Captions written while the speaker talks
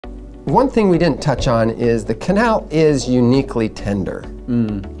one thing we didn't touch on is the canal is uniquely tender.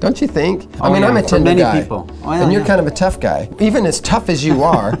 Don't you think? I mean, I'm a tender guy, and you're kind of a tough guy. Even as tough as you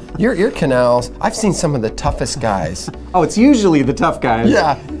are, your ear canals, I've seen some of the toughest guys. Oh, it's usually the tough guys.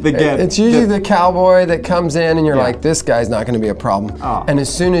 Yeah, it's usually the cowboy that comes in and you're like, this guy's not going to be a problem. Oh. And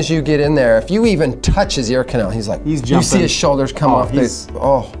as soon as you get in there, if you even touch his ear canal, he's like, he's jumping. You see his shoulders come off.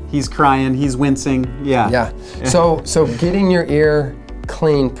 He's crying, he's wincing, yeah. So getting your ear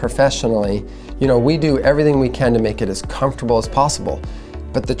cleaned professionally, you know, we do everything we can to make it as comfortable as possible.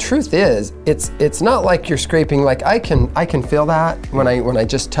 But the truth is, it's not like you're scraping. Like I can feel that when I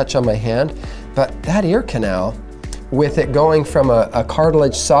just touch on my hand, but that ear canal, with it going from a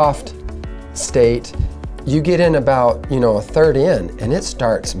cartilage soft state, you get in about, you know, a third in, and it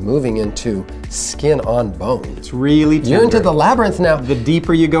starts moving into skin on bone. It's really tender. You're into the labyrinth now. The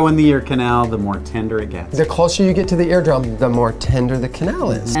deeper you go in the ear canal, the more tender it gets. The closer you get to the eardrum, the more tender the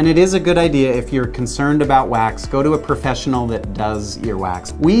canal is. And it is a good idea, if you're concerned about wax, go to a professional that does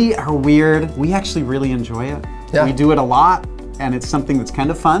earwax. We are weird. We actually really enjoy it. Yeah. We do it a lot. And it's something that's kind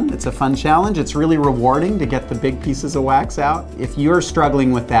of fun. It's a fun challenge. It's really rewarding to get the big pieces of wax out. If you're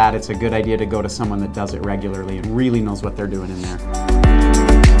struggling with that, it's a good idea to go to someone that does it regularly and really knows what they're doing in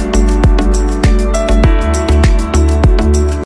there.